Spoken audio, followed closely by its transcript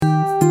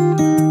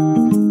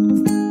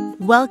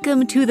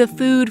Welcome to the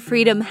Food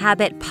Freedom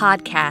Habit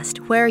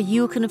Podcast, where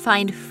you can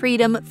find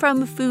freedom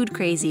from food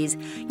crazies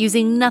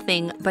using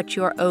nothing but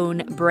your own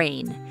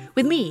brain.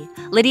 With me,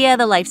 Lydia,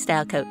 the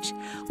lifestyle coach.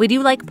 We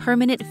do like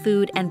permanent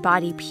food and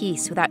body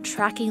peace without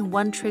tracking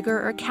one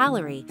trigger or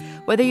calorie.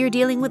 Whether you're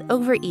dealing with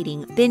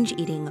overeating, binge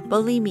eating,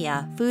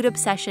 bulimia, food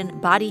obsession,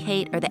 body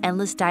hate, or the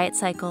endless diet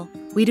cycle,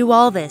 we do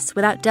all this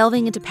without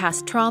delving into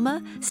past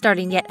trauma,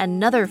 starting yet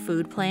another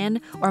food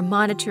plan, or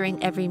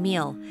monitoring every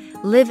meal.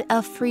 Live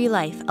a free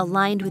life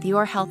aligned with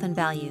your health and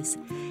values.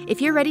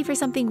 If you're ready for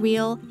something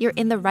real, you're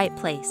in the right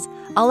place.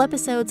 All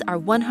episodes are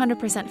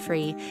 100%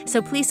 free,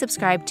 so please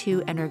subscribe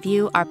to and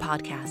review our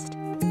podcast.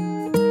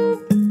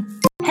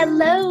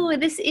 Hello,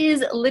 this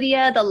is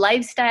Lydia, the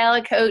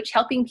lifestyle coach,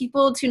 helping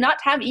people to not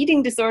have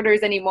eating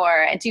disorders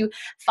anymore and to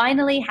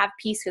finally have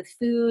peace with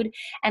food.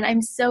 And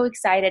I'm so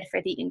excited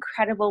for the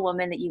incredible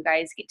woman that you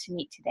guys get to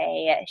meet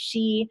today.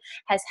 She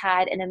has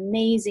had an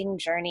amazing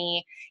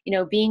journey,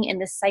 being in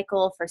this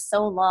cycle for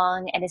so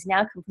long and is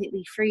now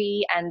completely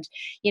free. And,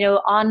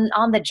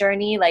 on the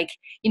journey,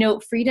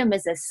 freedom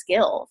is a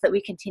skill that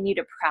we continue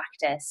to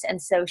practice.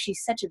 And so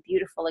she's such a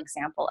beautiful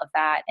example of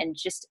that and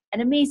just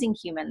an amazing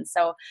human.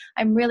 So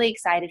I'm really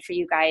excited for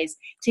you guys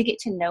to get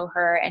to know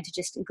her and to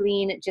just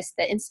glean just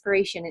the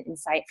inspiration and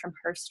insight from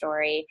her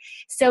story.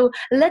 So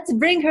let's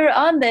bring her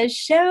on the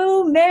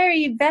show.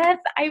 Mary Beth,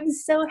 I'm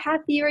so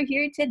happy you're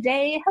here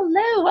today.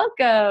 Hello,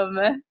 welcome.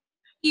 Thank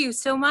you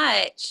so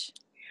much.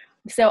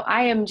 So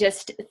I am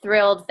just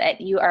thrilled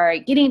that you are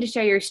getting to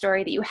share your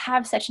story, that you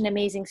have such an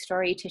amazing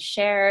story to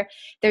share.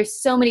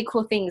 There's so many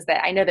cool things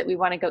that I know that we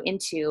want to go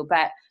into,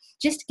 but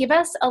just give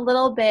us a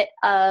little bit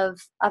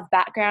of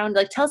background,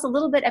 tell us a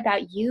little bit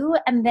about you,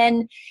 and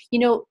then,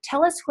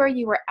 tell us where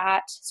you were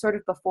at sort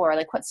of before,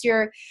 what's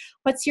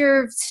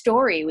your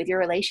story with your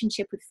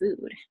relationship with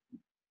food?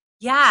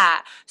 Yeah.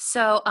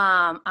 So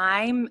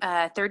I'm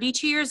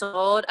 32 years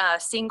old,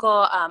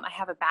 single. I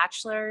have a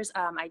bachelor's.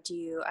 I'm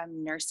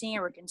nursing.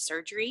 I work in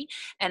surgery,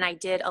 and I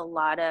did a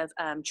lot of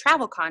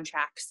travel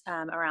contracts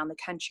around the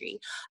country.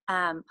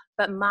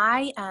 But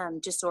my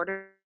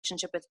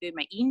relationship with food,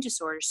 my eating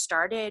disorder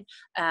started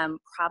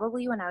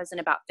probably when I was in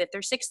about 5th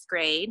or 6th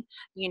grade,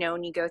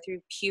 when you go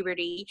through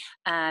puberty.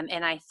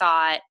 And I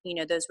thought,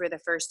 those were the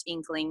first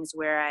inklings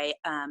where I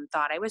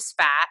thought I was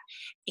fat.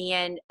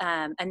 And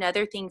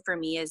another thing for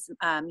me is,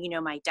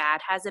 my dad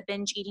has a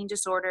binge eating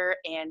disorder,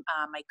 and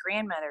my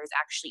grandmother is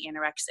actually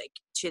anorexic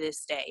to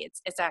this day.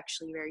 It's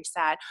actually very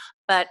sad.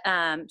 But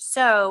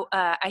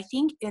I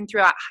think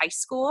throughout high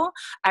school,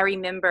 I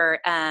remember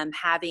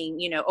having,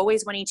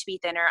 always wanting to be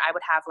thinner. I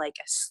would have like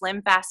a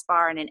Slim Fast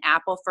bar and an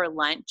apple for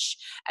lunch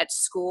at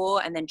school,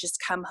 and then just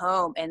come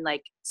home and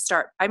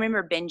start. I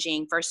remember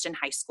binging first in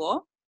high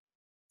school,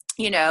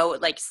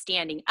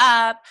 standing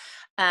up.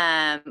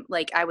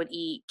 I would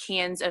eat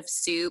cans of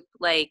soup,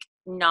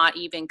 not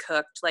even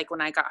cooked, when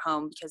I got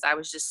home, because I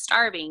was just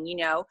starving,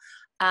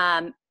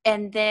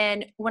 and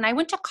then when I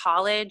went to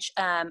college,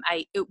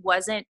 it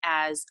wasn't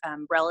as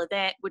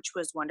relevant, which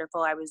was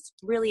wonderful. I was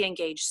really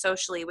engaged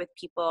socially with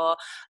people,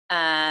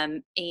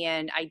 and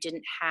I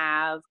didn't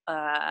have,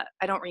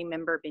 I don't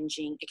remember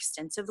binging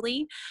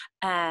extensively.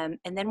 And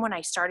then when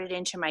I started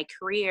into my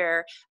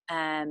career,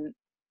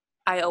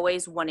 I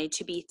always wanted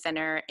to be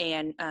thinner,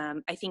 and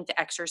I think the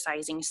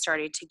exercising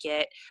started to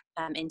get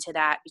into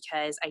that,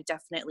 because I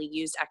definitely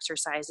used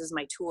exercise as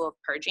my tool of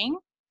purging.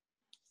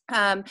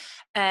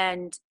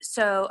 And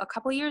so a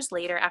couple years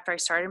later, after I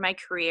started my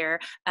career,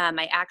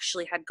 I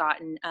actually had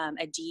gotten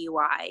a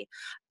DUI,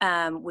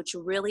 which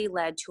really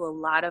led to a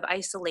lot of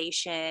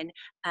isolation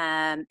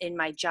in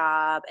my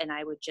job. And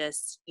I would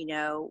just,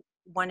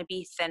 want to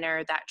be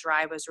thinner. That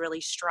drive was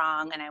really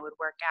strong, and I would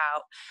work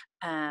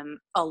out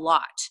a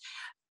lot.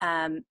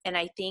 And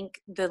I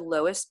think the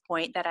lowest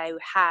point that I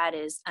had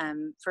is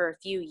for a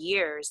few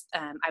years,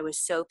 I was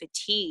so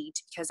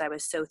fatigued because I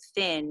was so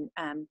thin.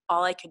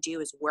 All I could do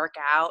was work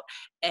out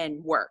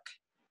and work.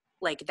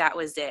 That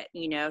was it,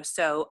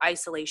 so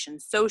isolation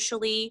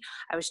socially.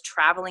 I was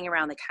traveling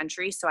around the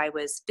country, so I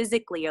was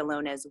physically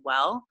alone as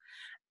well.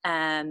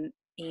 And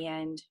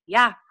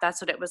yeah,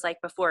 that's what it was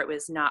like before. It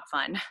was not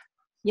fun.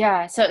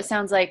 Yeah. So it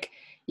sounds like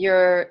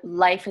your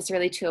life is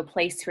really to a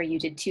place where you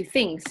did two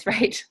things,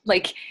 right?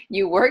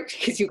 You worked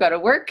because you got to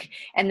work,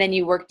 and then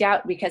you worked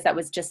out because that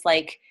was just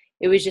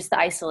it was just the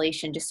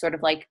isolation, just sort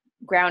of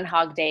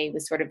Groundhog Day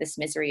was sort of this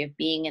misery of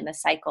being in the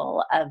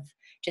cycle of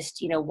just,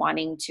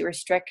 wanting to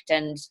restrict.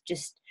 And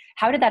just,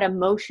 how did that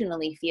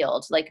emotionally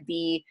feel to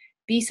be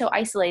so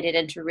isolated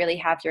and to really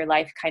have your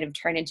life kind of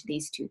turn into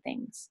these two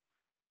things?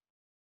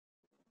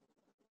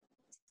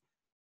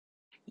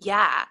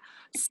 Yeah.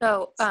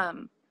 So,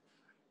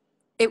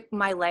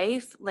 my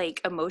life,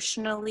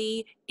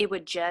 emotionally, it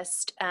would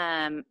just,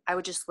 I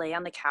would just lay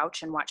on the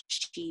couch and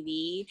watch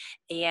TV.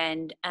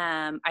 And,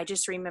 I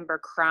just remember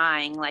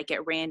crying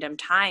at random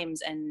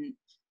times. And,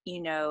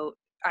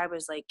 I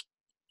was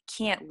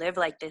can't live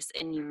like this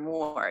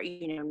anymore,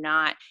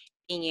 not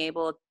being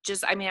able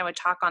just, I mean, I would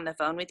talk on the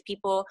phone with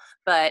people,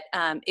 but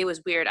it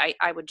was weird.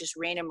 I would just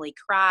randomly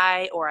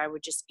cry, or I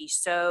would just be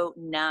so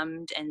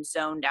numbed and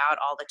zoned out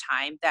all the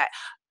time that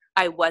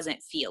I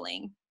wasn't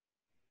feeling.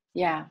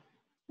 Yeah,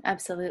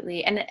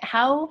 absolutely. And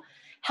how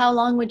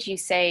long would you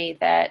say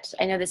that,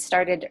 I know this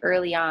started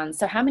early on,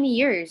 so how many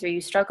years were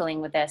you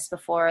struggling with this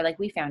before like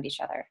we found each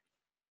other?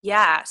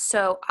 Yeah,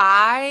 so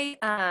I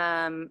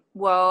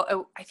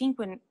well, I think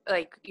when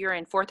like you're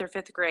in fourth or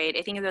fifth grade,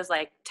 I think it was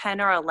like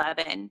 10 or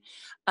 11.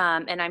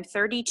 And I'm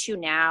 32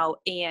 now,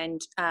 and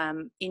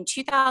in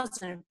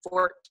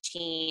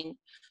 2014,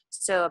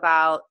 so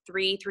about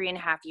three and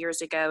a half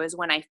years ago, is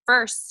when I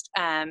first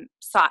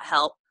sought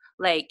help,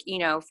 like,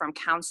 from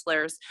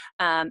counselors.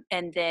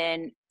 And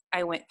then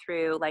I went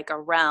through like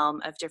a realm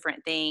of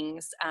different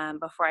things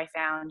before I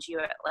found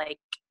you at like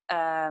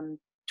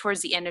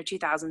towards the end of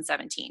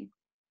 2017.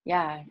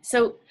 Yeah.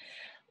 So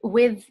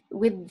with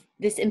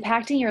this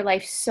impacting your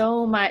life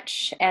so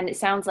much, and it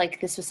sounds like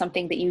this was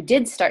something that you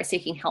did start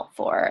seeking help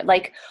for.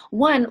 Like,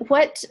 one,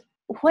 what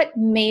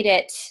made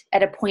it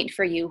at a point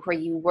for you where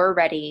you were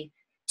ready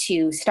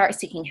to start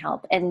seeking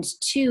help? And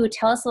two,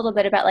 tell us a little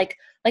bit about like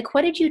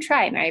what did you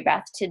try, Mary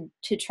Beth, to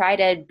try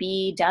to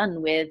be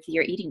done with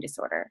your eating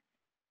disorder?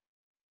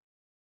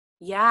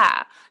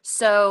 Yeah.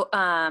 So,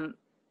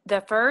 the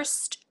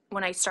first,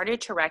 when I started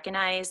to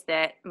recognize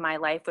that my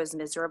life was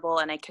miserable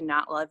and I could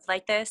not live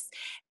like this,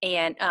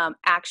 and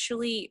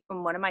actually,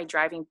 one of my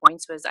driving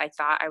points was I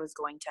thought I was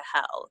going to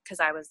hell because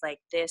I was like,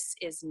 this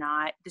is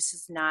not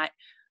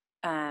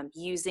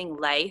using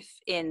life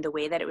in the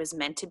way that it was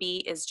meant to be,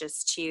 is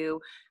just to,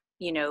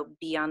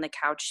 be on the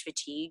couch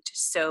fatigued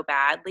so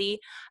badly.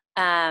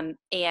 And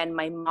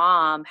my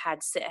mom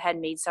had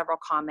made several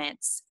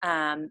comments,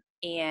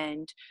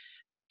 and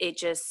it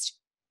just,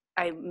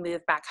 I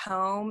moved back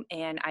home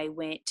and I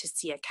went to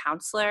see a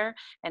counselor.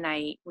 And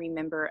I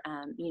remember,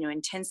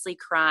 intensely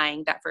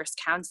crying that first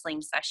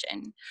counseling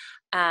session.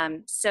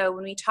 So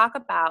when we talk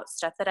about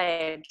stuff that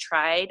I had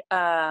tried,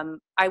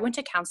 I went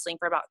to counseling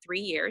for about 3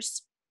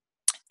 years.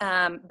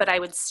 But I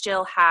would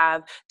still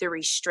have the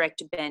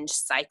restrict binge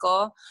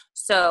cycle.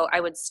 So I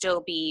would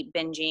still be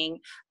binging,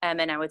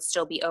 and I would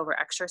still be over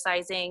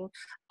exercising.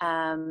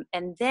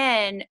 And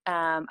then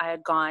I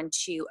had gone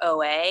to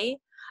OA.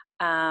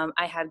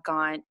 I had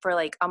gone for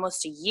like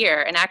almost a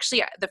year. And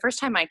actually, the first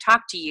time I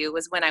talked to you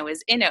was when I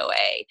was in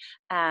OA.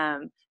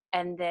 And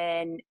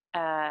then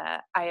I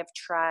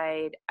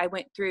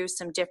went through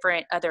some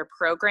different other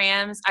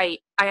programs. I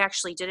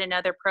actually did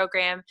another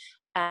program.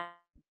 Um,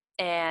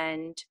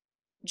 and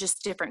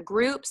just different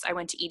groups. I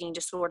went to eating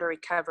disorder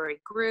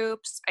recovery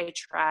groups. I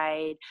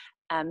tried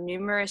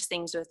numerous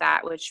things with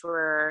that, which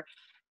were,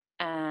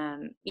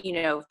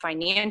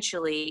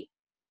 financially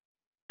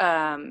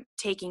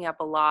taking up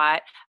a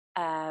lot.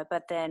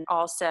 But then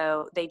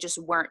also, they just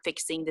weren't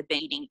fixing the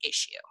eating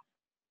issue.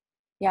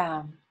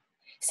 Yeah.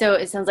 So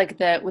it sounds like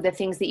with the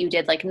things that you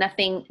did, like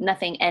nothing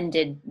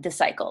ended the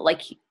cycle.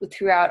 Like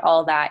throughout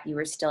all that, you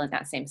were still in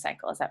that same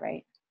cycle. Is that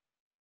right?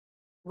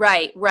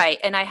 Right, right.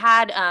 And I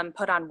had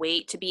put on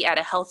weight to be at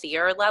a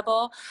healthier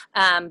level,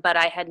 but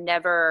I had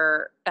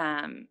never,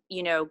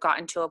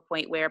 gotten to a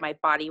point where my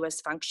body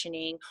was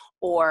functioning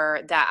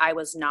or that I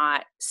was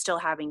not still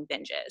having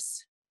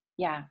binges.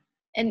 Yeah.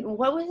 And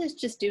what was this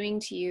just doing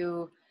to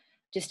you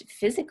just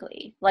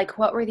physically? Like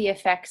what were the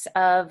effects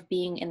of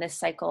being in this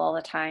cycle all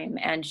the time?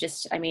 And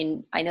just, I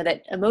mean, I know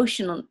that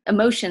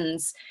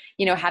emotions,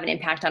 have an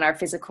impact on our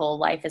physical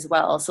life as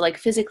well. So like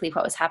physically,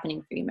 what was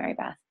happening for you, Mary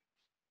Beth?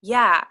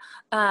 Yeah.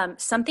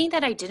 Something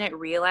that I didn't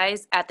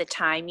realize at the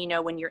time,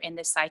 when you're in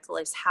this cycle,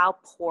 is how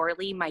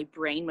poorly my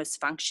brain was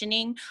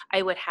functioning.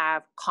 I would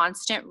have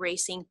constant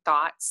racing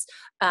thoughts,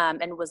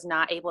 and was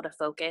not able to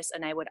focus.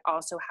 And I would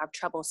also have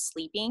trouble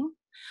sleeping.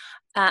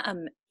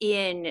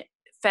 In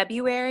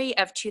February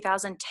of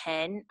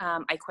 2010,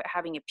 I quit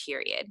having a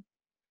period,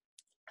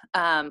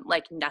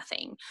 like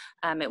nothing.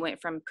 It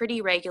went from pretty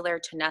regular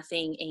to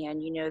nothing.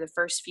 And, the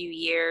first few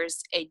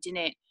years, I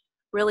didn't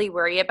really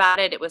worry about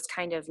it. It was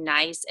kind of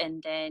nice.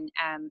 And then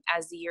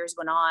as the years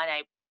went on,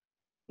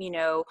 you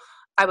know,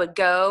 I would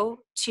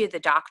go to the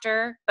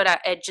doctor, but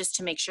just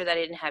to make sure that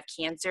I didn't have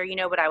cancer,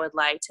 but I would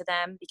lie to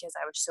them because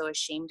I was so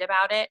ashamed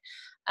about it.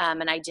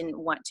 And I didn't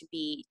want to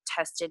be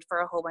tested for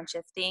a whole bunch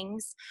of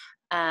things.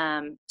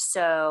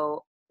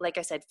 So, like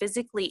I said,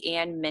 physically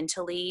and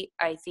mentally,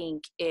 I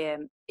think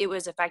it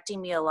was affecting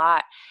me a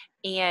lot.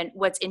 And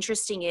what's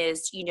interesting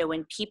is,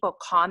 when people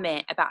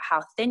comment about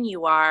how thin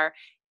you are,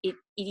 it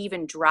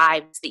even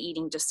drives the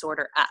eating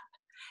disorder up,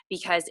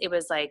 because it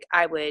was like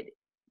I would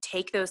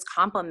take those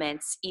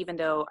compliments even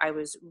though I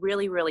was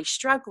really, really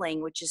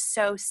struggling, which is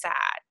so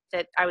sad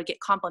that I would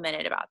get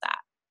complimented about that.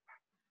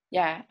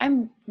 Yeah,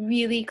 I'm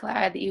really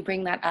glad that you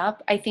bring that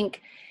up. I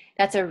think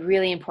that's a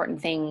really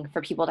important thing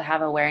for people to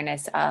have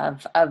awareness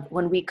of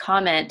when we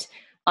comment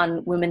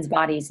on women's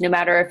bodies, no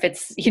matter if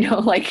it's,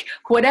 like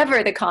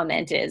whatever the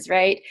comment is,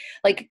 right?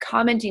 Like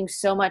commenting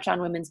so much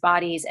on women's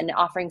bodies and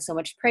offering so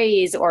much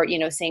praise or,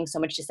 saying so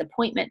much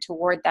disappointment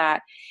toward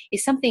that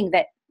is something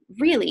that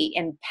really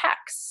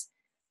impacts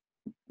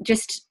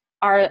just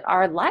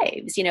our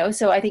lives, you know?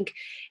 So I think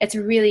it's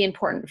really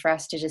important for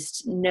us to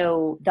just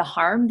know the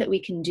harm that we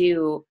can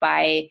do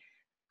by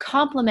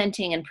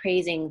complimenting and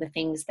praising the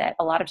things that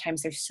a lot of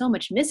times there's so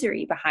much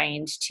misery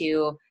behind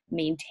to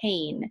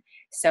maintain.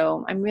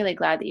 So I'm really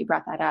glad that you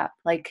brought that up.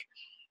 Like,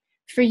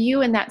 for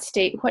you in that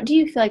state, what do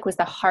you feel like was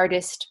the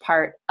hardest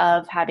part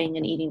of having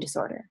an eating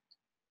disorder?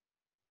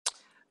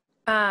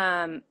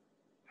 Um,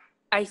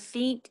 I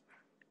think,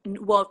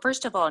 well,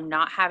 first of all,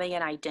 not having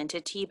an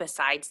identity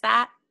besides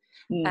that.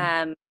 Mm,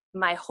 Um,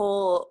 my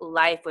whole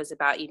life was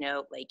about,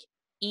 like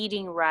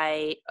eating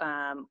right,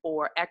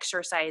 or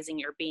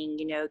exercising or being,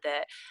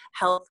 the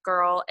health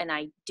girl. And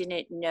I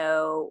didn't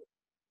know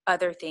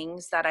other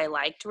things that I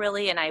liked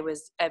really. And I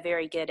was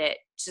very good at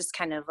just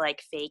kind of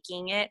like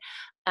faking it.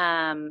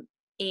 Um,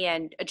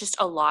 and just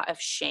a lot of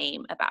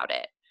shame about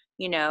it,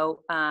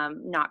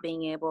 not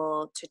being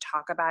able to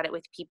talk about it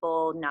with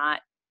people, not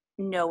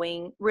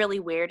knowing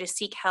really where to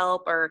seek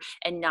help,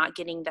 and not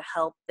getting the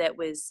help that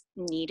was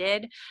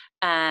needed,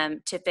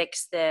 to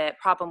fix the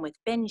problem with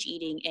binge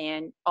eating,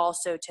 and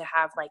also to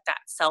have like that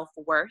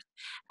self-worth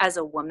as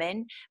a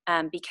woman,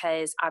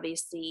 because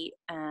obviously,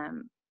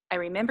 I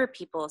remember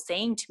people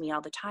saying to me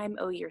all the time,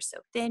 "Oh, you're so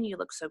thin, you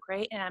look so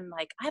great." And I'm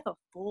like, I have a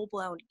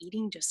full-blown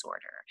eating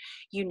disorder,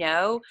 you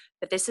know,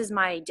 but this is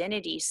my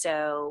identity.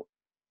 So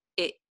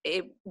it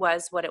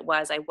was what it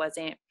was. I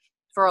wasn't,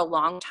 for a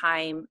long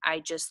time, I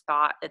just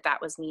thought that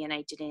that was me, and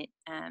I didn't,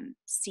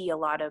 see a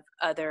lot of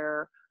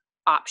other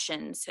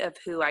options of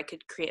who I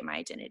could create my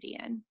identity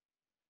in.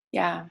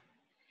 yeah.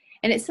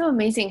 And it's so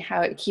amazing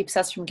how it keeps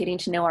us from getting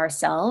to know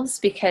ourselves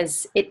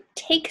because it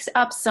takes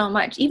up so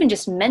much, even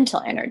just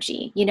mental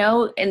energy, you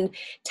know, and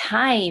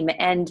time.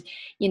 And,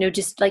 you know,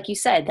 just like you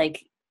said,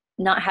 like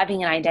not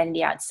having an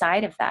identity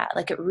outside of that,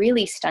 like it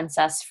really stunts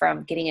us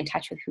from getting in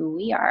touch with who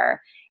we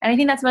are. And I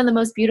think that's one of the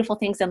most beautiful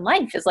things in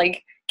life is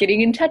like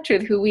getting in touch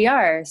with who we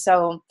are.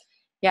 So,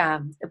 yeah.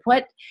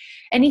 What,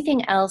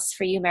 anything else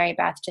for you, Mary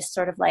Beth, just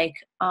sort of like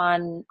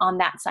on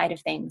that side of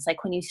things,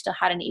 like when you still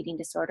had an eating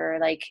disorder,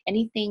 like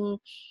anything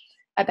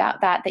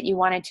about that that you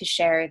wanted to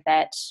share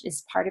that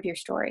is part of your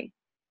story?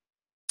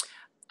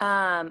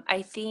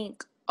 I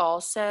think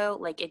also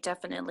like it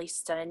definitely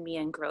stunted me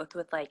in growth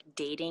with like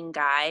dating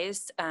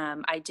guys.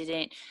 I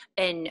didn't,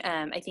 and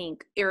I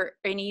think,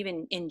 and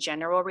even in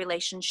general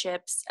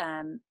relationships,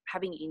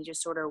 having eating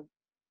disorder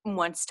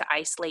wants to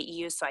isolate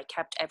you. So I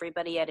kept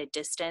everybody at a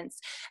distance,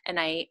 and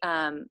I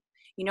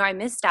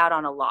missed out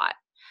on a lot.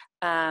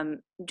 um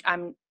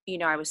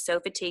I was so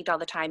fatigued all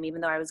the time.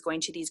 Even though I was going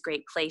to these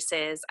great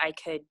places, I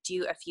could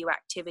do a few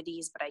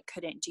activities, but I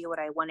couldn't do what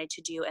I wanted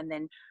to do. And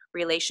then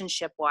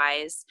relationship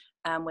wise,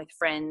 with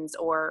friends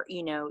or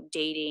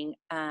dating,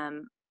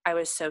 I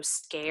was so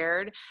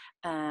scared.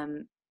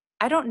 um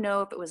I don't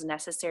know if it was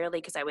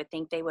necessarily because I would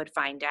think they would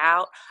find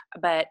out,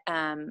 but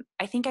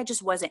I think I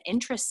just wasn't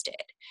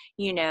interested,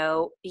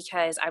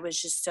 because I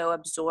was just so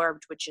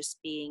absorbed with just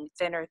being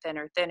thinner,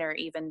 thinner, thinner,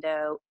 even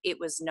though it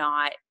was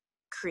not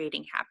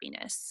creating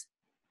happiness.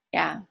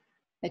 Yeah,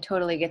 I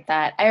totally get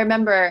that. I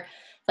remember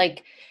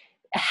like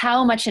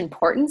how much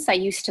importance I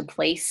used to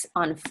place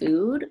on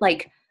food.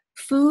 Like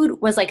food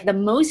was like the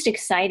most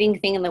exciting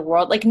thing in the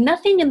world. Like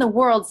nothing in the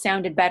world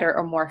sounded better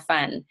or more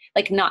fun.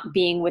 Like not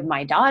being with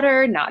my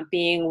daughter, not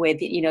being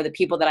with, you know, the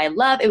people that I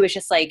love. It was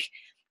just like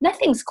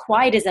nothing's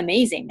quite as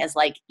amazing as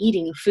like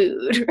eating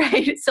food,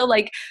 right? So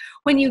like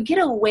when you get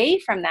away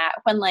from that,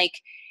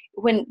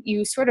 when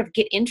you sort of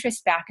get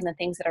interest back in the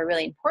things that are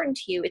really important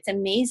to you, it's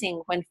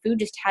amazing when food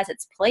just has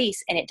its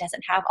place and it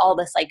doesn't have all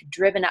this like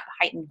driven up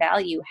heightened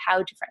value, how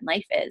different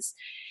life is.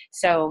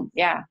 So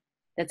yeah,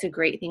 that's a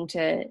great thing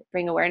to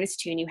bring awareness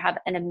to. And you have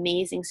an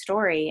amazing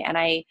story. And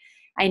I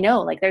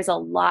know like there's a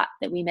lot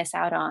that we miss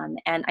out on.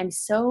 And I'm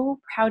so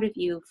proud of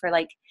you for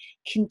like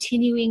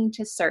continuing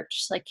to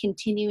search, like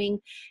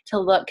continuing to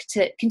look,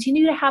 to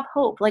continue to have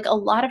hope. Like a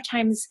lot of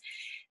times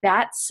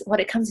that's what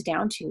it comes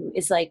down to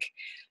is like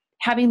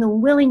having the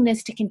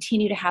willingness to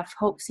continue to have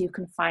hope so you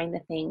can find the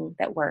thing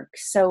that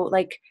works. So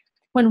like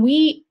when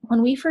we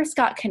first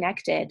got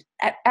connected,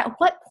 at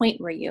what point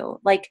were you?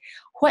 Like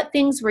what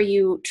things were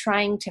you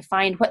trying to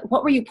find?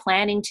 What were you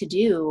planning to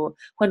do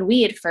when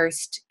we had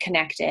first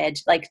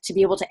connected, like to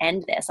be able to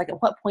end this? Like at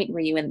what point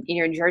were you in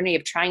your journey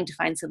of trying to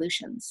find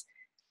solutions?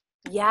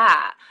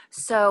 Yeah.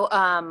 So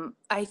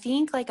I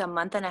think like a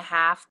month and a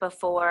half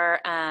before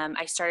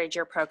I started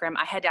your program,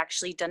 I had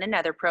actually done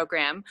another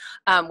program,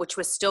 which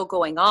was still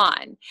going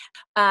on.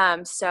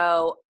 And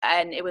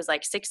it was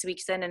like 6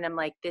 weeks in, and I'm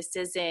like, this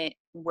isn't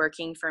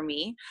working for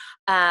me.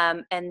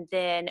 And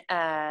then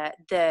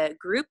the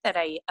group that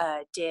I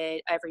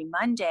did every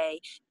Monday,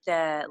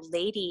 the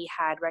lady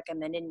had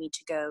recommended me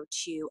to go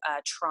to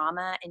a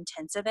trauma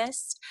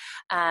intensivist,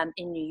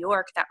 in New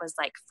York. That was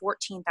like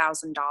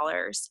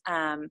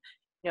 $14,000.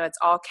 It's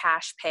all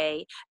cash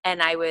pay. And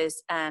I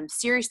was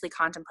seriously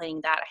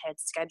contemplating that. I had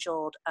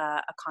scheduled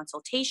a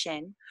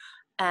consultation,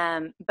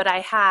 but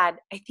I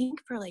think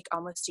for like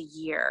almost a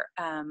year,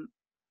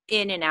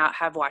 in and out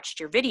have watched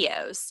your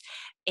videos.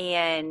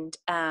 And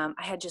I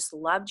had just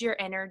loved your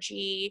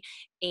energy,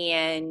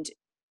 and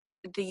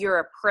your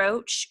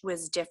approach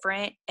was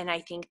different. And I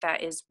think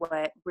that is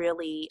what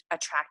really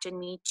attracted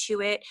me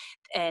to it,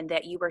 and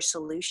that you were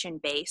solution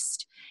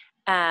based,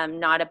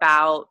 not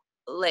about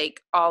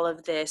like all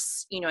of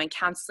this, in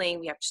counseling,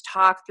 we have to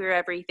talk through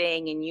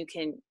everything and you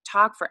can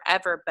talk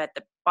forever. But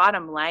the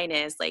bottom line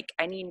is, like,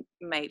 I need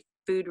my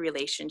food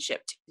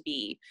relationship to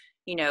be,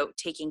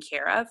 taken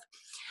care of.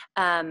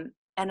 And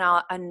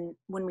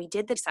when we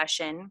did the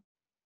session,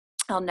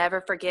 I'll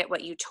never forget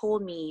what you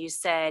told me. You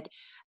said,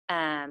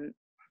 um,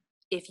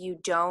 if you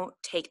don't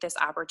take this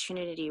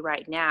opportunity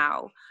right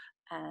now,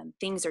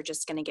 things are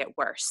just going to get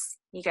worse.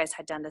 You guys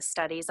had done the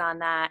studies on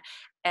that.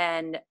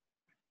 And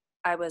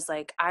I was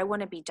like, I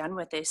want to be done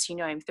with this.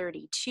 I'm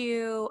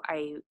 32.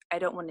 I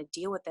don't want to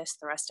deal with this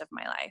the rest of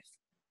my life.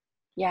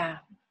 Yeah.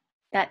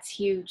 That's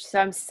huge. So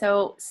I'm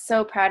so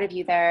proud of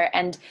you there.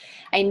 And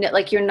I know,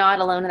 like, you're not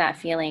alone in that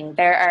feeling.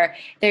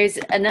 There's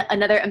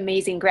another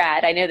amazing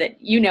grad. I know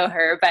that you know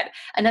her, but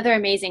another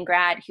amazing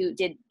grad who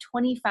did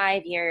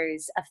 25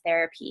 years of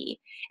therapy.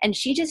 And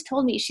she just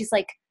told me, she's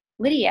like,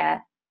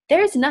 Lydia,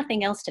 there's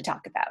nothing else to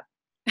talk about.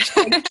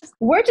 Like,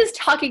 we're just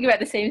talking about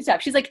the same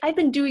stuff. She's like, I've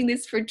been doing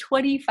this for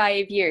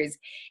 25 years.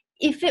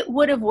 If it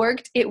would have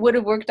worked, it would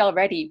have worked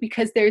already,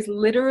 because there's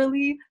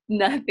literally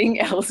nothing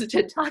else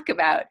to talk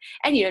about.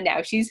 And,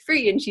 now she's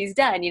free and she's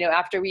done,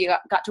 after we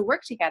got to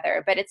work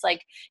together. But it's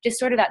like just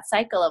sort of that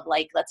cycle of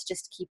like, let's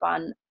just keep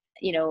on,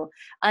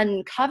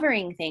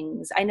 uncovering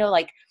things. I know,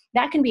 like,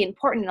 that can be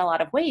important in a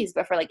lot of ways,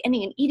 but for like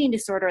any an eating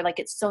disorder, like,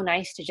 it's so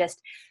nice to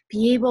just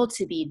be able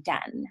to be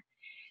done.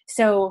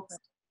 So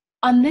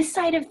on this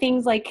side of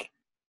things, like,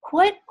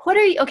 what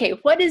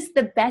is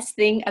the best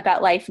thing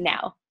about life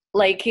now?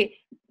 Like,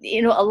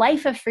 a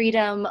life of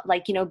freedom,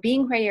 like,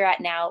 being where you're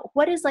at now.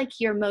 What is like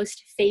your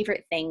most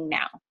favorite thing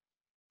now?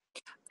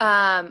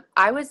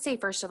 I would say,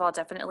 first of all,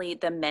 definitely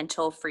the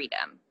mental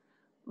freedom.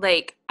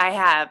 Like, I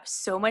have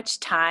so much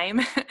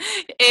time.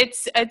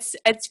 It's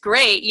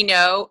great,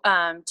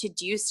 to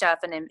do stuff,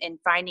 and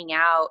finding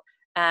out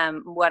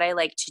what I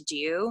like to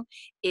do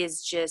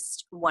is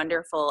just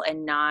wonderful,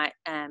 and not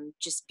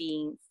just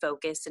being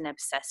focused and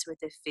obsessed with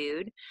the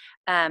food.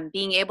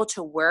 Being able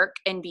to work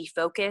and be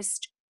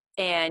focused,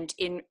 and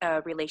in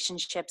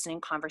relationships and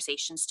in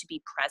conversations to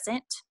be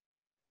present.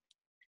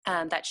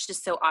 That's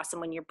just so awesome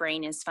when your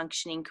brain is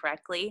functioning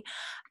correctly.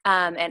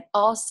 And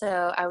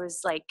also, I was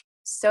like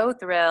so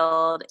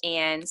thrilled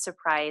and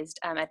surprised.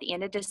 At the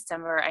end of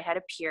December, I had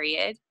a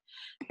period.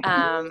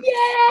 Almost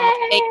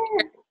 8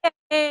 years.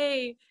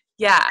 Yay!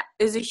 Yeah,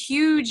 it was a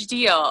huge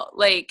deal.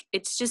 Like,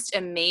 it's just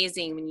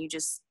amazing when you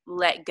just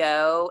let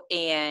go.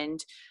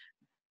 And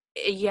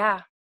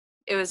yeah,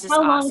 it was just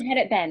How long awesome. had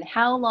it been?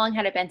 How long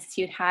had it been since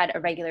you'd had a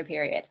regular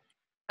period?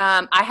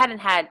 I hadn't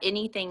had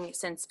anything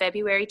since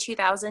February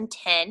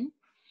 2010,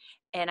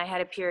 and I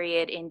had a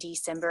period in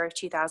December of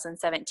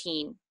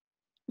 2017.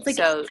 It's like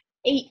So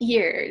 8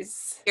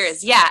 years.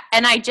 years, yeah.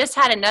 And I just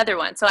had another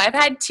one, so I've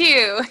had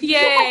two.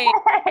 Yay!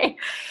 Yay!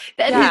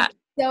 That is Yeah.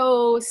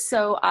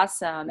 so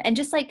awesome. And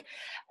just like,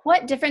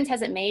 what difference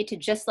has it made to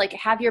just like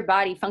have your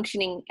body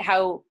functioning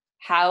how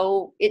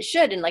it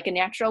should in like a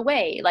natural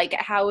way? Like,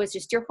 how is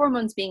just your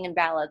hormones being in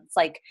balance?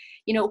 Like,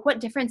 what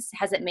difference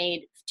has it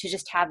made to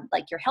just have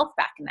like your health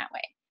back in that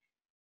way?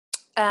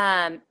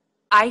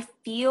 I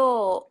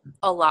feel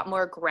a lot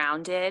more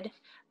grounded.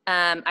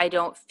 I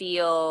don't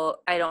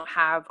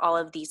have all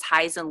of these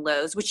highs and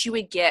lows, which you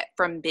would get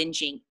from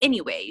binging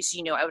anyways.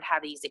 I would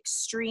have these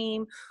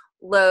extreme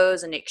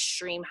lows and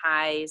extreme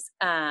highs.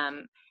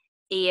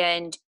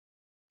 And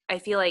I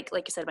feel like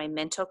I said, my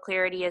mental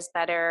clarity is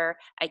better.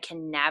 I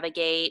can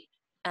navigate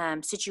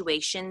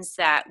situations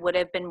that would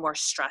have been more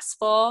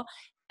stressful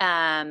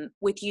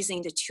with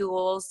using the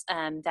tools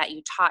that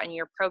you taught in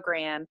your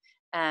program.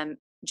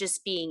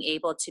 Just being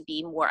able to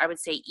be more, I would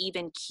say,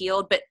 even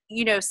keeled, but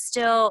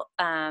still,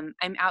 I'm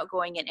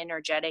outgoing and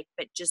energetic,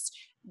 but just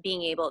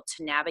being able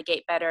to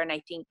navigate better. And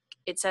I think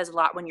it says a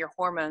lot when your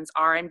hormones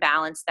are in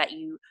balance, that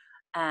you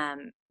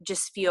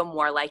just feel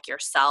more like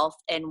yourself,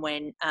 and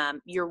when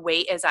your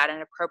weight is at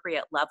an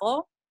appropriate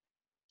level.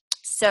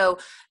 So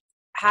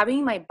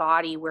having my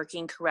body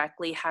working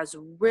correctly has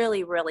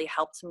really, really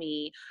helped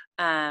me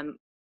in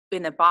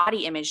the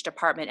body image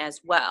department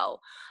as well.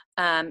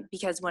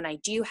 Because when I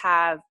do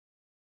have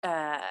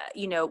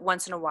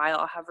once in a while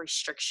I'll have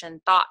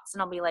restriction thoughts,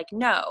 and I'll be like,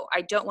 no,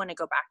 I don't want to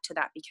go back to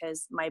that,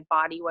 because my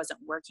body wasn't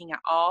working at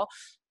all.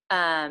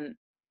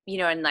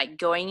 And like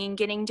going and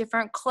getting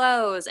different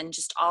clothes and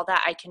just all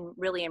that, I can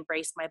really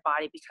embrace my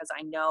body because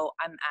I know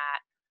I'm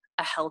at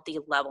a healthy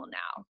level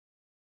now.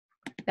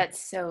 That's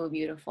so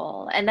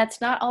beautiful. And that's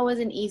not always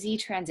an easy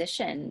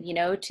transition,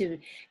 to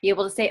be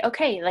able to say,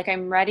 okay, like,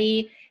 I'm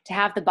ready to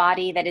have the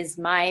body that is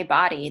my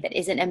body, that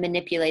isn't a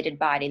manipulated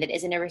body, that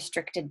isn't a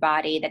restricted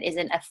body, that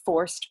isn't a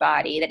forced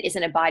body, that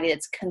isn't a body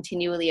that's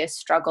continually a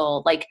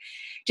struggle. Like,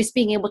 just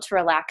being able to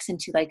relax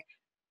into like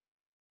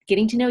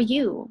getting to know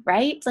you,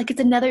 right? It's like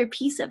it's another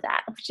piece of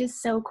that, which is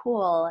so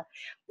cool.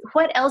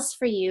 What else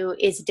for you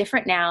is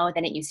different now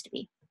than it used to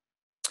be?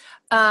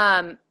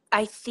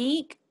 I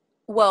think,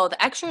 well,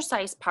 the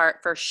exercise part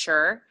for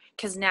sure,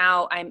 because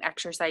now I'm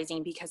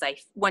exercising because I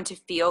want to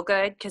feel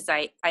good, because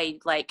I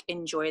like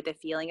enjoy the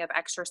feeling of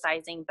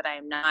exercising, but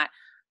I'm not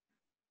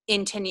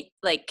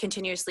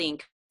continuously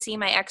increasing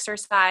my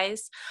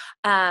exercise.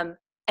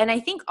 And I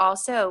think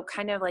also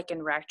kind of like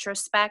in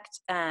retrospect,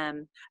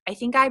 I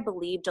think I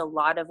believed a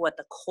lot of what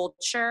the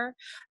culture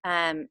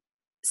um,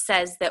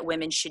 says that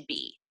women should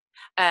be.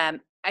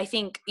 I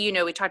think,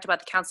 we talked about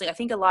the counseling. I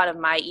think a lot of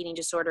my eating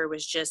disorder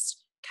was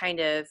just kind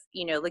of,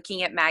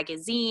 looking at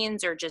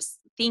magazines or just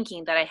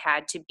thinking that I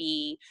had to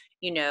be,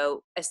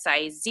 a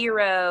size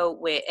zero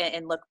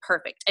and look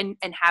perfect and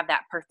have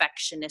that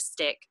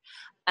perfectionistic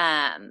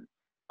um,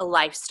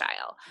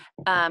 lifestyle.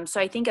 So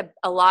I think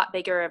a lot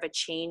bigger of a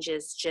change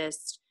is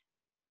just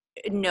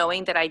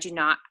knowing that I do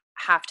not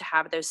have to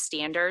have those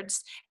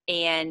standards,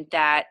 and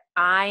that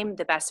I'm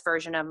the best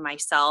version of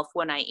myself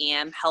when I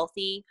am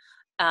healthy,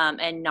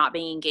 and not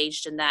being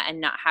engaged in that and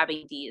not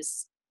having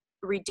these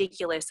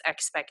ridiculous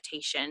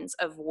expectations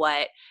of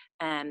what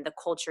the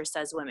culture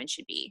says women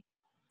should be.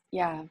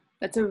 Yeah,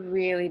 that's a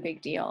really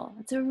big deal.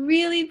 It's a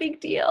really big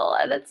deal.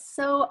 That's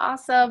so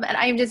awesome. And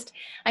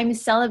I'm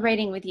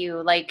celebrating with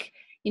you. Like,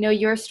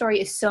 your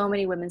story is so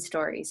many women's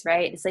stories,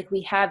 right? It's like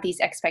we have these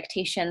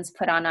expectations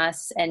put on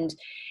us, and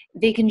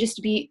they can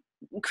just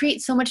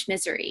create so much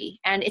misery.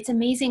 And it's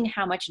amazing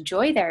how much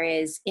joy there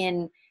is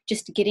in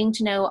just getting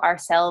to know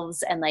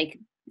ourselves and like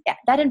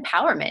that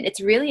empowerment.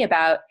 It's really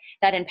about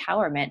that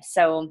empowerment.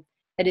 So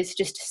that is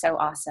just so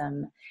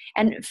awesome.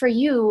 And for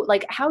you,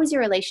 like, how has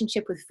your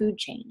relationship with food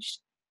changed?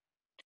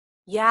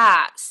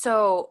 Yeah.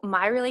 So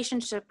my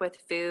relationship with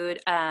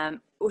food,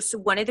 was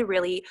one of the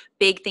really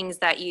big things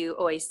that you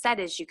always said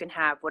is you can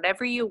have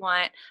whatever you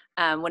want,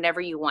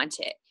 whenever you want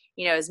it,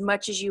 as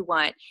much as you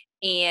want.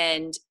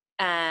 And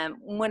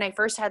when I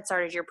first had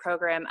started your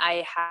program,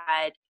 I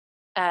had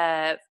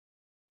uh,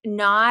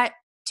 not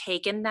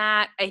taken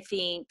that, I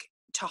think,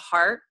 to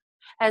heart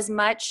as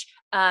much.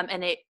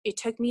 And it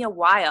took me a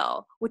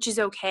while, which is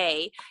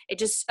okay. It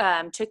just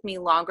took me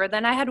longer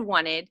than I had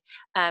wanted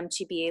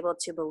to be able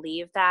to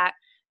believe that.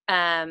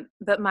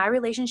 But my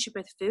relationship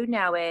with food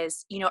now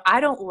is, I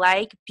don't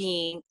like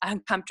being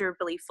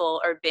uncomfortably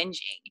full or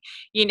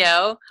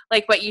binging,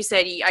 like what you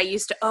said. I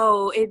used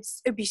to,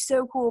 it'd be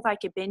so cool if I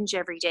could binge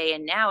every day.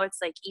 And now it's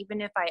like, even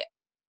if I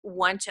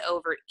want to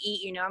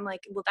overeat, I'm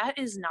like, well, that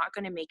is not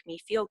going to make me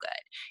feel good.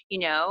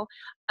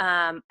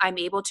 I'm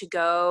able to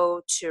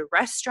go to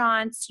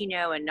restaurants,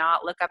 and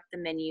not look up the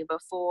menu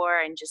before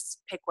and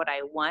just pick what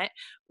I want,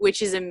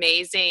 which is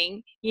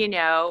amazing.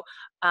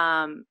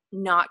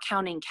 Not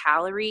counting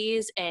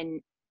calories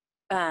and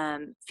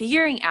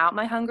figuring out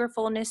my hunger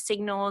fullness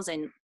signals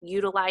and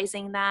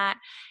utilizing that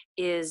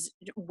is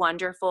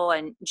wonderful.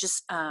 And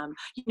just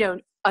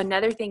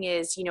another thing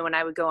is, when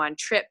I would go on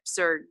trips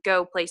or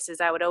go places,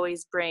 I would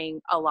always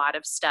bring a lot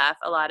of stuff,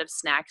 a lot of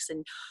snacks,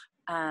 and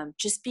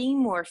just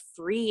being more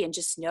free and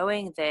just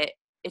knowing that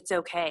it's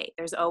okay.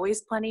 There's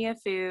always plenty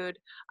of food.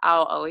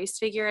 I'll always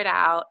figure it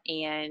out.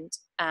 And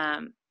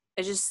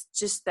it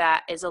just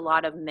that is a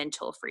lot of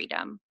mental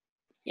freedom.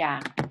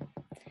 Yeah,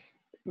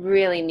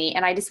 really neat.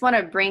 And I just want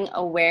to bring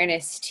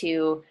awareness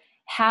to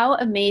how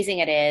amazing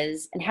it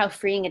is and how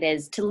freeing it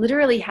is to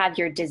literally have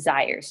your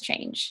desires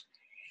change.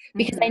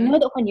 Because I Mm-hmm. know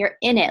that when you're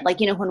in it, like,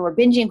 when we're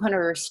binging, when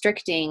we're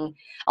restricting,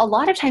 a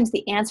lot of times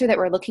the answer that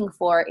we're looking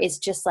for is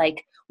just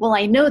like, well,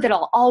 I know that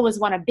I'll always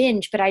want to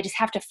binge, but I just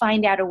have to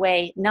find out a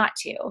way not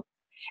to.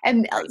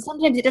 And Right.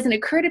 sometimes it doesn't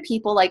occur to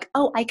people like,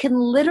 oh, I can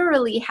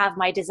literally have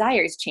my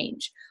desires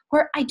change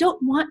where I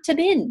don't want to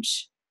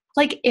binge.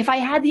 Like, if I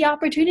had the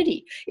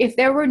opportunity, if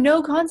there were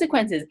no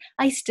consequences,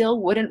 I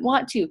still wouldn't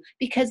want to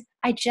because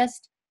I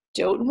just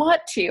don't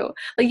want to.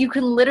 Like, you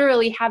can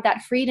literally have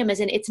that freedom, as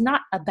in it's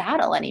not a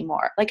battle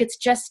anymore. Like, it's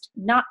just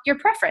not your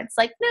preference.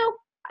 Like, no,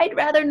 I'd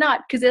rather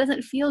not because it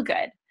doesn't feel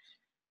good.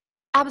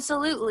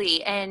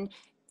 Absolutely. And,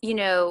 you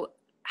know,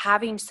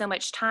 having so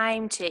much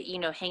time to,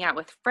 hang out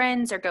with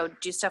friends or go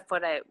do stuff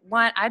what I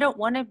want. I don't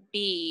want to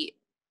be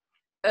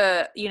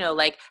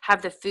like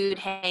have the food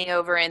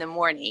hangover in the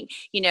morning,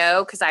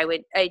 because I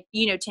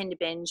tend to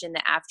binge in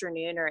the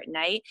afternoon or at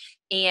night.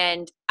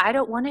 And I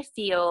don't want to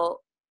feel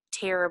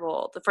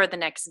terrible for the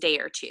next day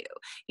or two,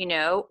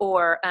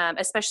 or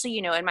especially,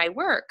 in my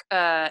work,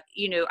 I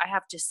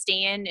have to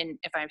stand, and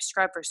if I'm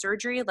scrubbed for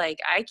surgery, like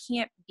I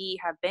can't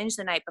have binge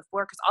the night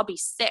before because I'll be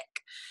sick.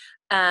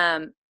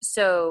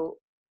 So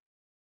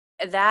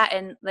that,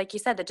 and like you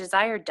said, the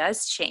desire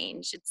does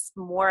change. It's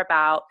more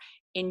about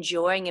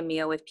enjoying a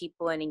meal with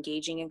people and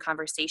engaging in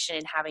conversation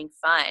and having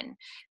fun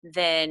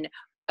than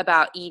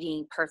about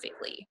eating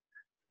perfectly.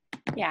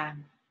 Yeah,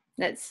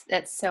 that's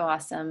so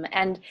awesome.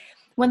 And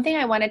one thing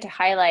I wanted to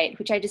highlight,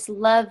 which I just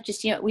love,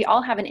 just, we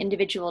all have an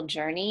individual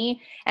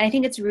journey. And I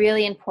think it's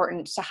really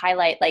important to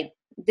highlight like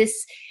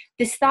this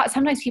thought.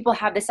 Sometimes people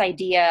have this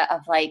idea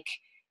of like,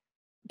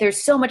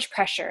 there's so much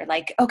pressure.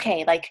 Like,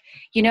 okay, like,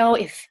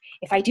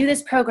 if I do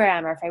this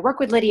program or if I work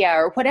with Lydia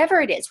or whatever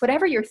it is,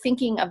 whatever you're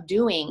thinking of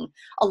doing,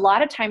 a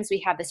lot of times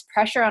we have this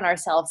pressure on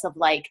ourselves of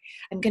like,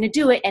 I'm going to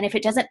do it. And if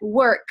it doesn't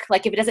work,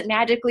 like if it doesn't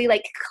magically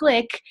like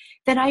click,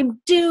 then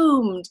I'm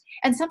doomed.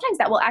 And sometimes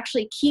that will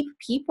actually keep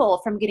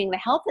people from getting the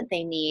help that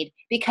they need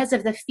because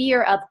of the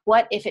fear of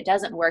what if it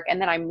doesn't work? And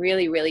then I'm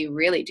really, really,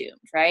 really doomed,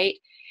 right?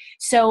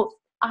 So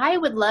I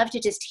would love to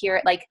just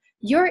hear like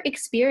your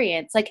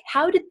experience, like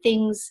how did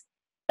things,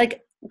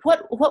 like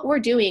what we're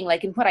doing,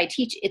 like in what I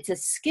teach, it's a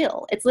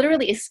skill. It's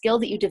literally a skill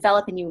that you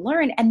develop and you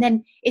learn. And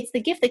then it's the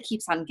gift that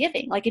keeps on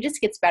giving. Like it just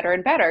gets better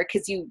and better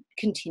because you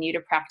continue to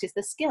practice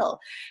the skill.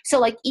 So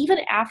like even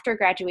after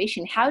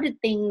graduation, how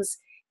did things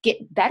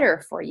get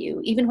better for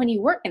you, even when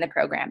you weren't in the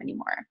program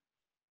anymore?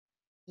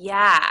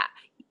 Yeah.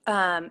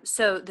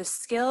 So the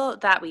skill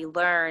that we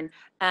learn,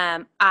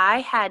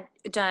 I had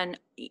done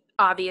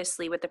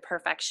obviously with the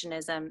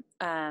perfectionism,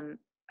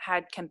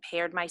 had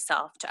compared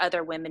myself to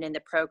other women in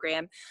the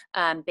program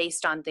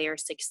based on their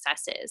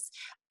successes,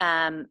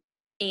 um,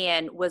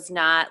 and was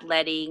not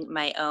letting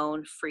my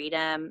own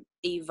freedom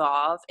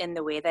evolve in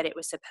the way that it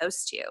was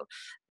supposed to.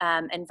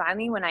 And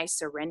finally, when I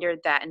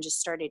surrendered that and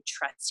just started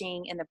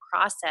trusting in the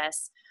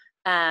process,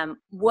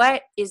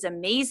 what is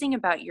amazing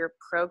about your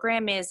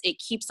program is it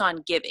keeps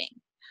on giving,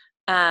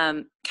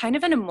 kind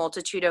of in a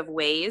multitude of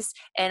ways.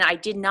 And I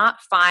did not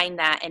find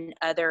that in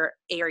other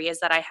areas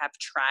that I have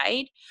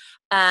tried.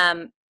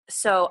 Um,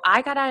 so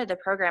I got out of the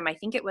program, I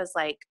think it was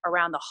like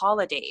around the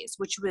holidays,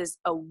 which was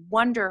a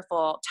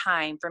wonderful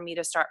time for me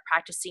to start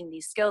practicing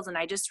these skills. And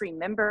I just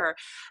remember,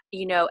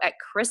 at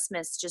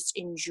Christmas, just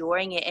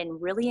enjoying it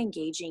and really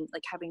engaging,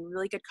 like having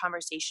really good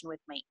conversation with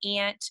my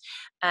aunt.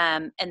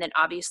 And then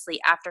obviously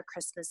after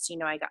Christmas,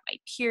 I got my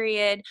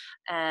period.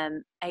 I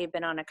had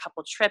been on a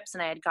couple trips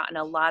and I had gotten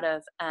a lot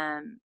of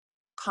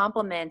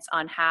compliments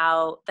on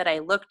how that I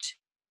looked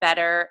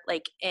better,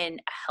 like in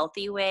a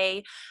healthy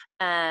way.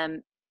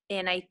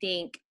 And I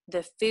think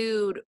the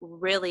food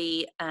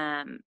really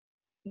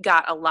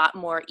got a lot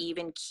more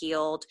even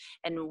keeled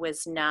and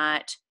was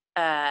not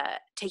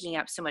taking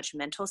up so much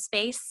mental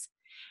space.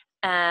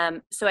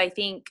 So I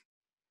think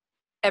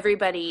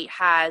everybody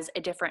has a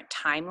different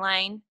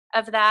timeline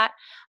of that.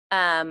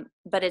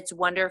 But it's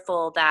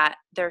wonderful that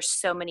there's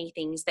so many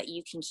things that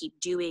you can keep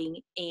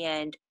doing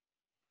and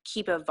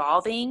keep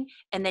evolving,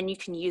 and then you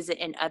can use it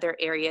in other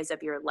areas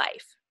of your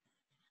life.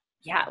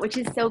 Yeah, which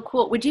is so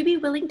cool. Would you be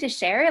willing to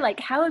share, like,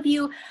 how have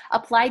you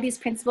applied these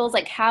principles?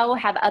 Like, how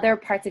have other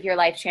parts of your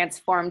life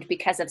transformed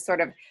because of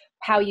sort of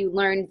how you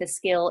learned the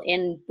skill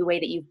in the way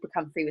that you've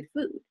become free with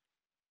food?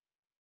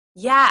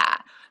 Yeah.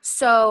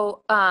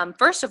 So,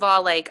 first of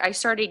all, like I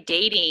started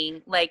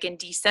dating like in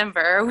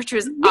December, which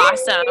was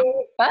awesome.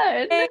 Yay,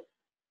 fun.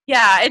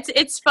 Yeah,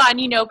 it's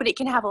fun, but it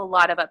can have a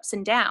lot of ups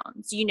and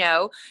downs.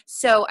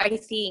 So I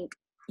think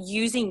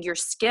using your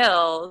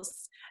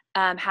skills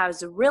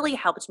has really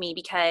helped me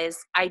because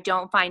I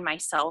don't find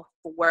myself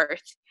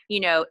worth,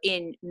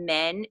 in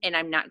men, and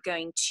I'm not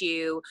going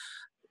to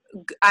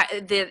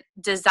the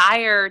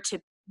desire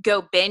to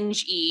go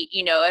binge eat,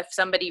 if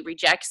somebody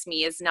rejects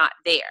me is not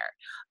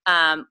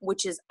there,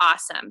 which is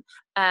awesome.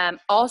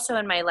 Also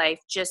in my life,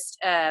 just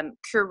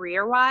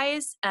career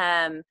wise,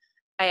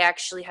 I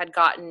actually had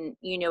gotten,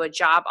 a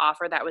job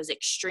offer that was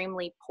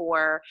extremely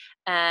poor.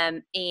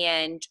 And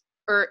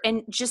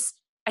just,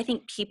 I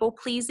think people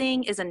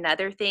pleasing is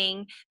another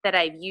thing that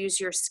I've used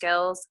your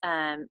skills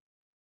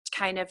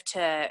kind of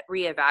to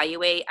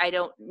reevaluate. I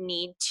don't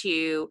need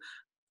to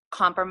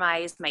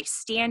compromise my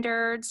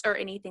standards or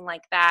anything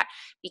like that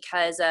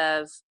because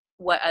of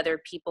what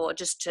other people,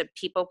 just to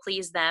people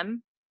please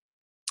them.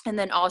 And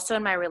then also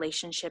in my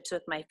relationships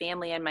with my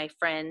family and my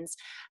friends,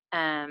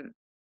 um,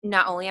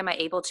 not only am I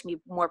able to be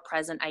more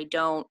present, I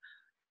don't,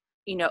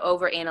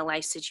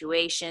 overanalyze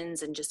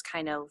situations and just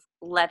kind of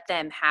let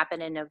them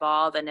happen and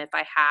evolve. And if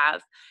I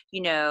have,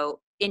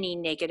 any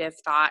negative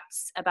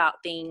thoughts about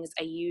things,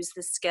 I use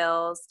the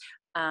skills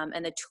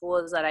and the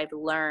tools that I've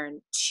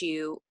learned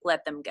to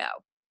let them go.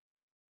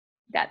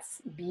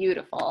 That's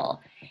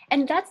beautiful.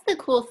 And that's the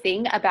cool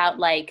thing about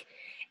like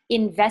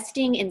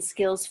investing in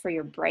skills for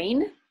your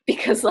brain,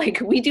 because like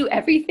we do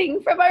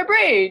everything from our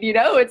brain,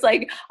 it's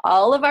like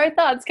all of our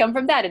thoughts come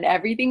from that, and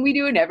everything we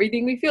do and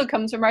everything we feel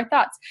comes from our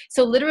thoughts.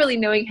 So literally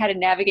knowing how to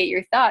navigate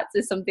your thoughts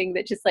is something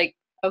that just like,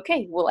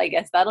 okay, well, I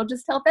guess that'll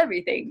just help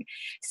everything.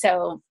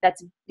 So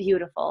that's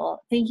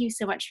beautiful. Thank you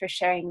so much for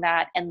sharing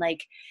that. And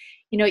like,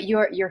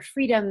 your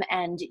freedom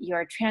and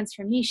your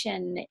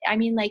transformation. I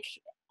mean, like,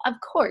 of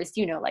course,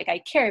 like I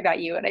care about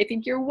you and I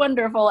think you're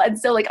wonderful. And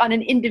so like on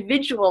an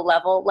individual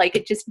level, like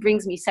it just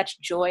brings me such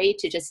joy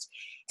to just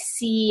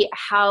see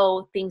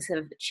how things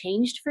have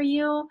changed for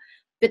you.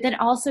 But then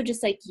also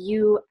just like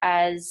you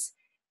as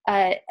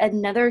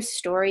another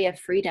story of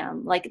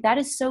freedom, like that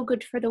is so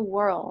good for the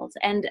world.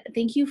 And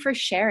thank you for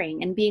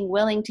sharing and being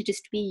willing to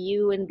just be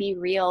you and be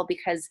real,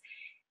 because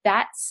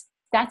that's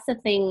the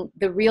thing,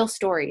 the real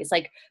stories.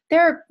 Like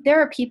there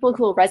are people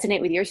who will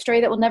resonate with your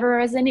story that will never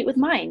resonate with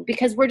mine,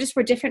 because we're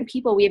different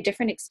people. We have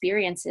different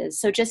experiences.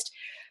 So just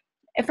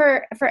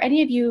for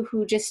any of you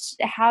who just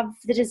have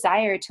the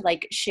desire to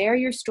like share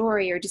your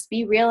story or just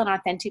be real and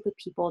authentic with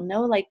people,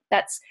 know like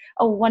that's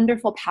a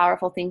wonderful,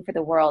 powerful thing for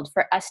the world,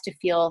 for us to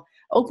feel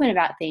open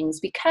about things,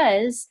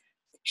 because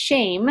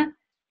shame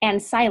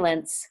and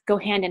silence go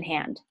hand in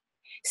hand.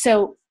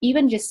 So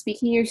even just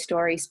speaking your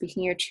story,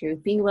 speaking your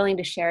truth, being willing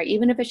to share,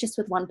 even if it's just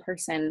with one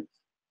person,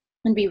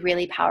 can be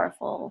really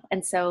powerful.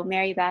 And so,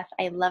 Mary Beth,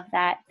 I love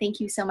that.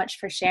 Thank you so much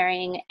for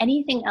sharing.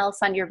 Anything else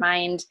on your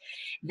mind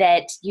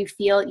that you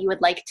feel you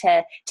would like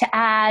to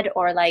add,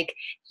 or like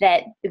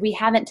that we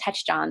haven't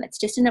touched on, that's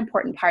just an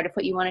important part of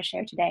what you want to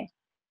share today?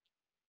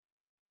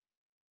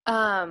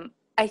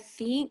 I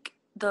think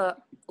the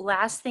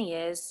last thing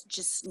is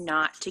just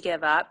not to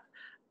give up.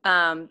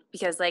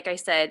 Because like I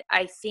said,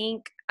 I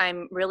think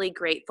I'm really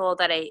grateful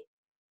that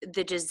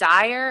the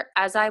desire,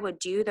 as I would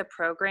do the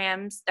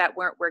programs that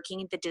weren't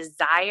working, the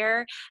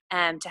desire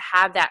to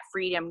have that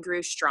freedom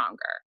grew stronger,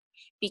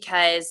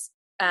 because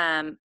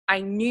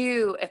I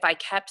knew if I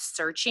kept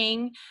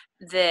searching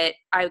that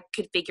I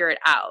could figure it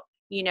out,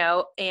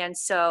 And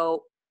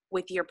so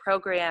with your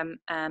program,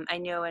 I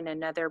know in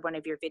another one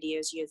of your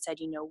videos you had said,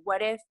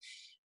 what if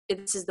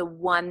this is the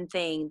one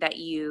thing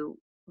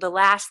the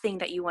last thing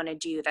that you want to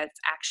do that's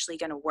actually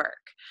going to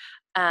work.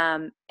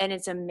 And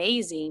it's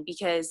amazing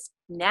because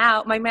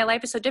now my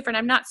life is so different.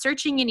 I'm not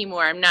searching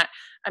anymore. I'm not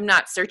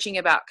searching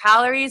about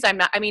calories.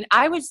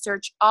 I would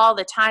search all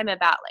the time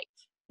about like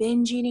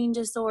binge eating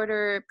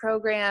disorder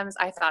programs.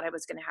 I thought I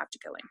was going to have to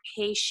go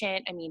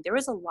inpatient. There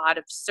was a lot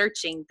of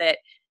searching that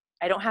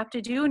I don't have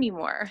to do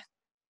anymore.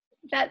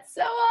 That's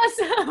so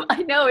awesome.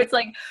 I know, it's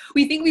like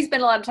we think we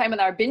spend a lot of time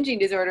on our binging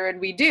disorder, and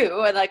we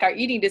do, and like our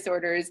eating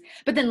disorders,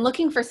 but then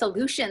looking for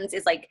solutions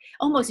is like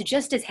almost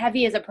just as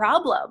heavy as a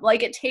problem.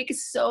 Like it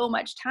takes so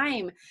much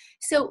time.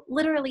 So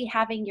literally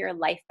having your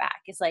life back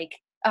is like,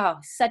 oh,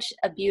 such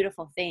a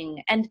beautiful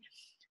thing. And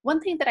one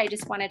thing that I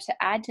just wanted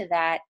to add to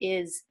that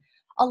is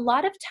a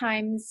lot of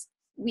times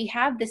we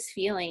have this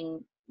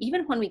feeling,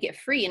 even when we get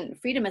free, and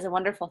freedom is a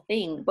wonderful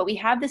thing, but we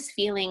have this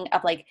feeling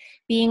of like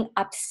being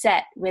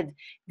upset with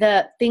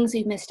the things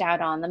we've missed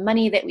out on, the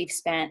money that we've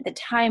spent, the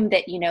time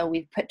that,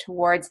 we've put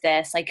towards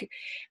this, like,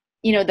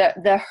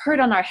 the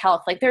hurt on our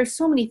health. Like there's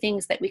so many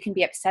things that we can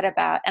be upset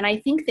about. And I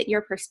think that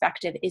your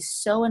perspective is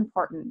so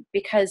important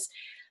because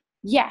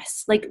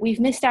yes, like we've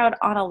missed out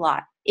on a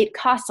lot. It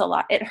costs a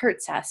lot. It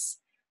hurts us.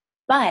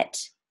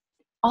 But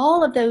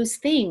all of those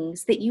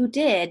things that you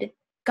did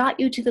got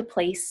you to the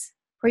place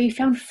where you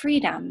found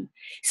freedom.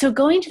 So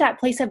going to that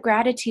place of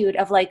gratitude,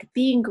 of like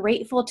being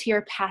grateful to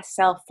your past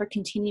self for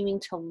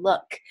continuing to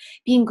look,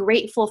 being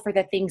grateful for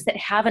the things that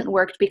haven't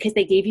worked because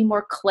they gave you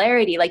more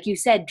clarity, like you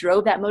said,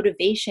 drove that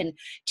motivation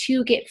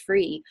to get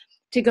free.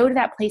 To go to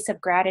that place of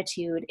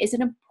gratitude is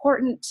an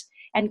important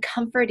and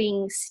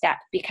comforting step,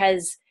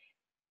 because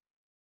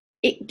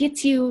it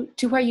gets you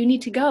to where you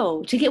need to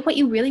go to get what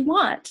you really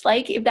want.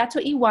 Like if that's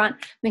what you want,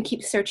 then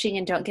keep searching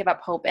and don't give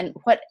up hope. And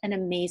what an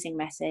amazing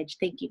message.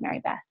 Thank you, Mary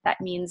Beth. That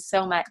means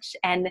so much.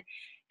 And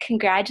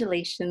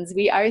congratulations.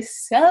 We are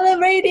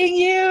celebrating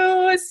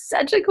you.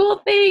 Such a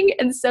cool thing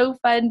and so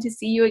fun to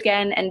see you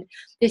again and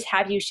just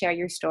have you share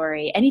your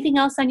story. Anything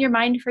else on your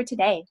mind for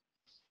today?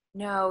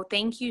 No,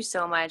 thank you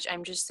so much.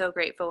 I'm just so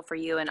grateful for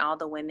you and all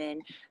the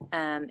women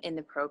in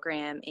the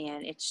program.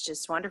 And it's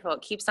just wonderful.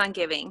 It keeps on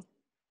giving.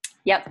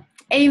 Yep.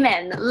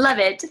 Amen. Love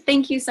it.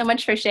 Thank you so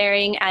much for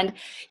sharing. And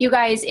you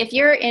guys, if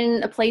you're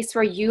in a place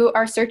where you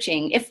are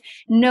searching,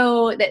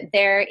 know that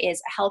there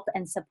is help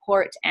and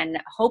support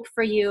and hope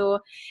for you,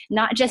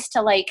 not just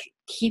to like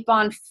keep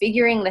on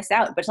figuring this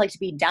out, but to like to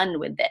be done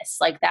with this.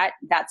 Like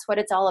that's what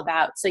it's all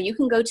about. So you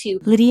can go to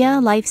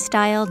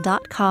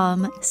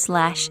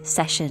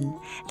lydialifestyle.com/session.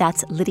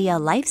 That's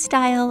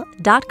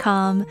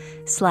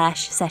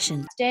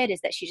lydialifestyle.com/session.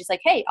 Is that she's just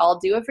like, hey, I'll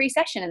do a free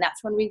session. And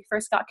that's when we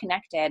first got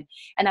connected.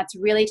 And that's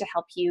really to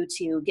help you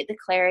to get the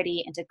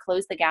clarity and to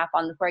close the gap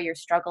on where you're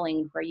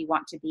struggling, where you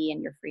want to be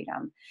in your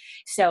freedom.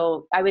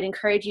 So I would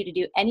encourage you to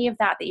do any of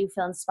that you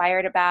feel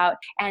inspired about.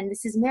 And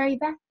this is Mary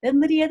Beth and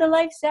Lydia, the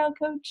lifestyle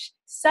coach,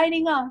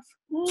 signing off.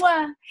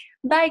 Mwah.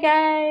 Bye,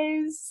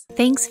 guys.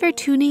 Thanks for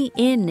tuning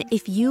in.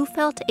 If you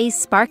felt a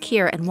spark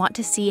here and want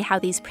to see how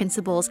these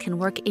principles can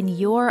work in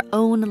your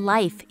own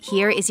life,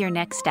 here is your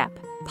next step.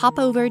 Pop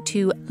over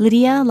to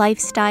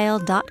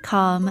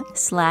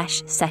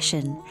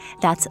lydialifestyle.com/session.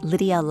 That's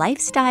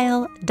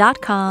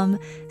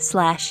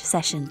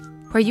lydialifestyle.com/session,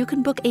 where you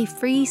can book a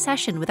free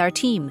session with our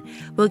team.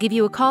 We'll give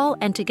you a call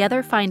and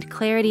together find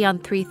clarity on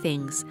 3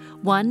 things.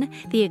 1,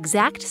 the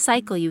exact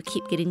cycle you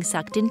keep getting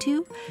sucked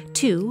into.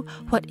 2,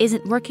 what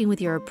isn't working with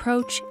your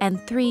approach.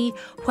 And 3,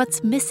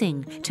 what's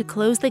missing to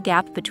close the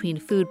gap between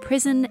food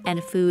prison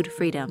and food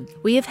freedom.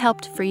 We have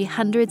helped free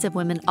hundreds of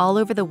women all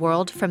over the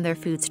world from their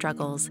food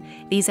struggles.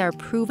 These are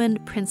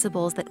proven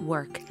principles that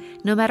work,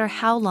 no matter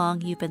how long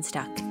you've been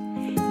stuck.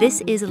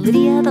 This is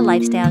Lydia, the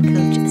lifestyle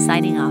coach,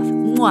 signing off.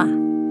 Mwah!